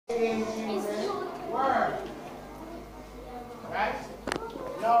Changing the word. Right?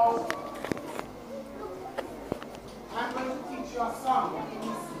 Now, I'm going to teach you a song.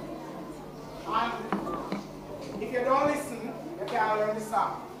 And if you don't listen, you can't learn the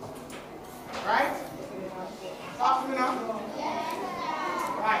song. Right? Talk to me now.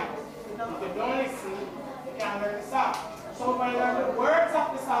 Right. If you don't listen, you can't learn the song. So we're going to learn the words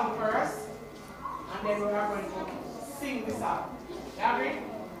of the song first, and then we are going to sing the song. You agree?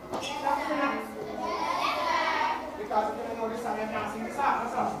 Talk to me now. Because if you don't know the song, you can't sing the song.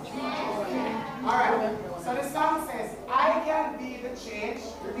 What's up? Alright. So the song says, I can be the change.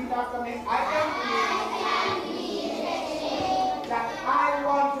 Repeat after me. I can be the change that I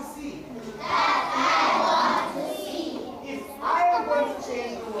want to see. If I am going to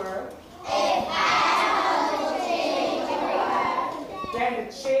change the world, then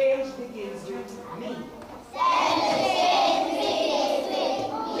the change begins with me.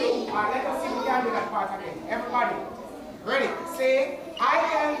 Alright, let us see if we can do that part again. Everybody, ready? Say, I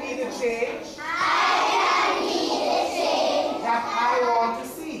can be the change that I want to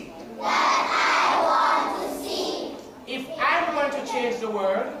see. If I'm going to change the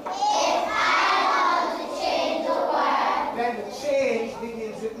world, then the change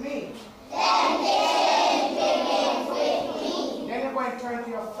begins with me. Then you're going to turn to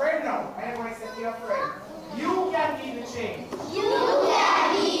your friend now. And you're going to say to your friend, you can be the change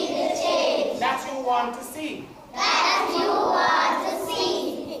that you want to see.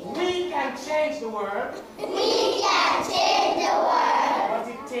 We can change the world. But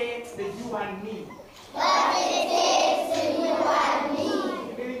it takes the you and me.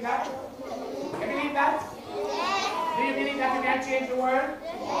 You believe that? You believe that? Do you believe that you can change the world?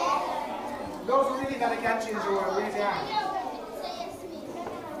 Those who believe that they can change the world, raise your hand.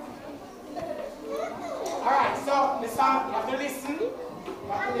 Alright, so the song, you have to listen. You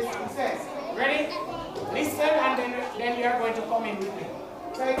have to listen. It says, ready? Listen, and then you are going to come in with me.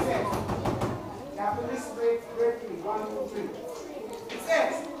 So it says, you have to listen greatly. 1, 2, 3. It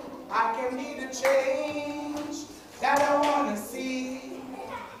says, I can be the change that I want to see.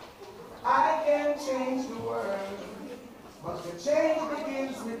 I can change the world, but the change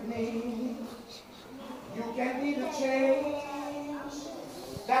begins with me. You can be the change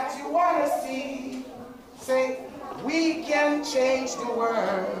that you want to see. Say, we can change the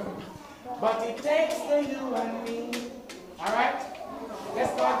world, but it takes the you and me. Alright?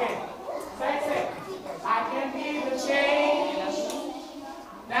 Let's go again. Say, I can be the change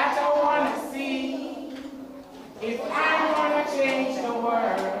that I want to see. If I'm going to change the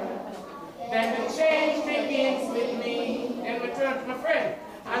world, then the change begins with me. Then we turn to my friend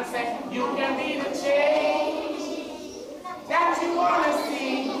and say, you can be the change that you want to see.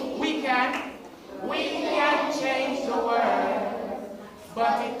 We can change the world,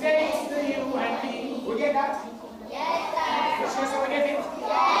 but it takes the you and me. We get that? Yes, sir. You sure so we get it? Yes,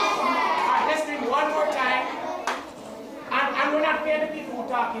 sir. Alright, let's do it one more time. And we're not paying the people who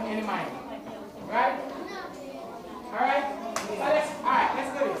talk in any mind. Right? Alright? So let's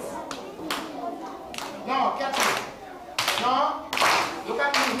do this. No, catch me. No. Look at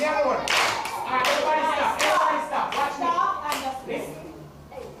me. Me alone. Alright, everybody stop. Everybody stop. Watch me. Listen.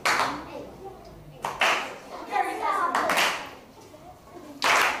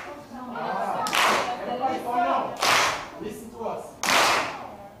 Everybody go now. Listen to us.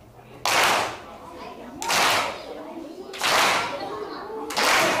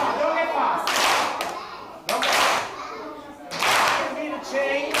 Don't get fast. Don't get fast. I can be the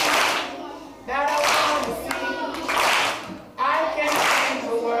change that I want to see. I can change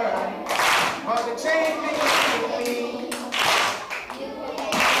the world, but the change begins with me.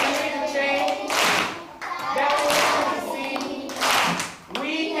 I can be the change that I want to see.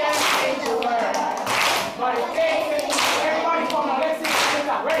 We can change the world, but it takes it. Everybody come on, let's sing it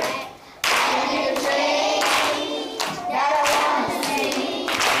up. Ready? I can be the change that I want to see.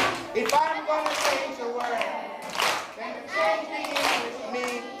 If I'm going to change the world, then the change begins with me.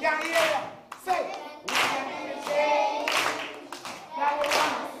 Can you hear you? Say, we can be the change that we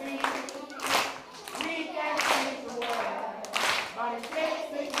want to see. We can change the world, but it takes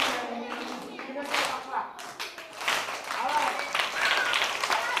the you and me. Give us a clap. Alright.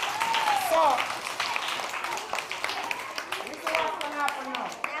 So, listen what's going to happen now.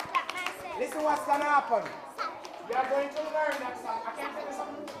 Listen what's going to happen. We are going to learn that song. I can't tell you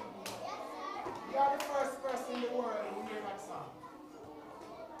something. You are the first person in the world who hear that song.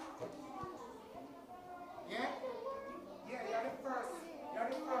 Yeah? Yeah, you're the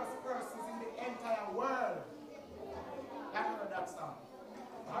first persons in the entire world that heard that song.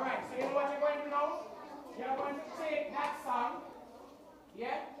 Alright, so you know what you're going to do now? You're going to take that song,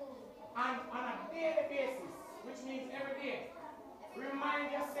 yeah? And on a daily basis, which means every day,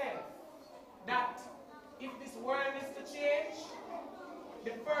 remind yourself that if this world is to change,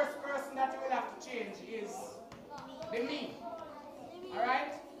 the first person that you will have to change is the me.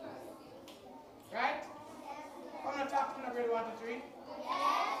 Alright? Right? I'm not talking about grade 1 to 3.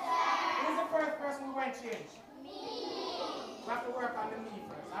 Who's the first person who won't change? Me. We have to work on the me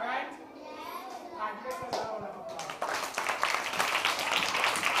first. Alright? Alright,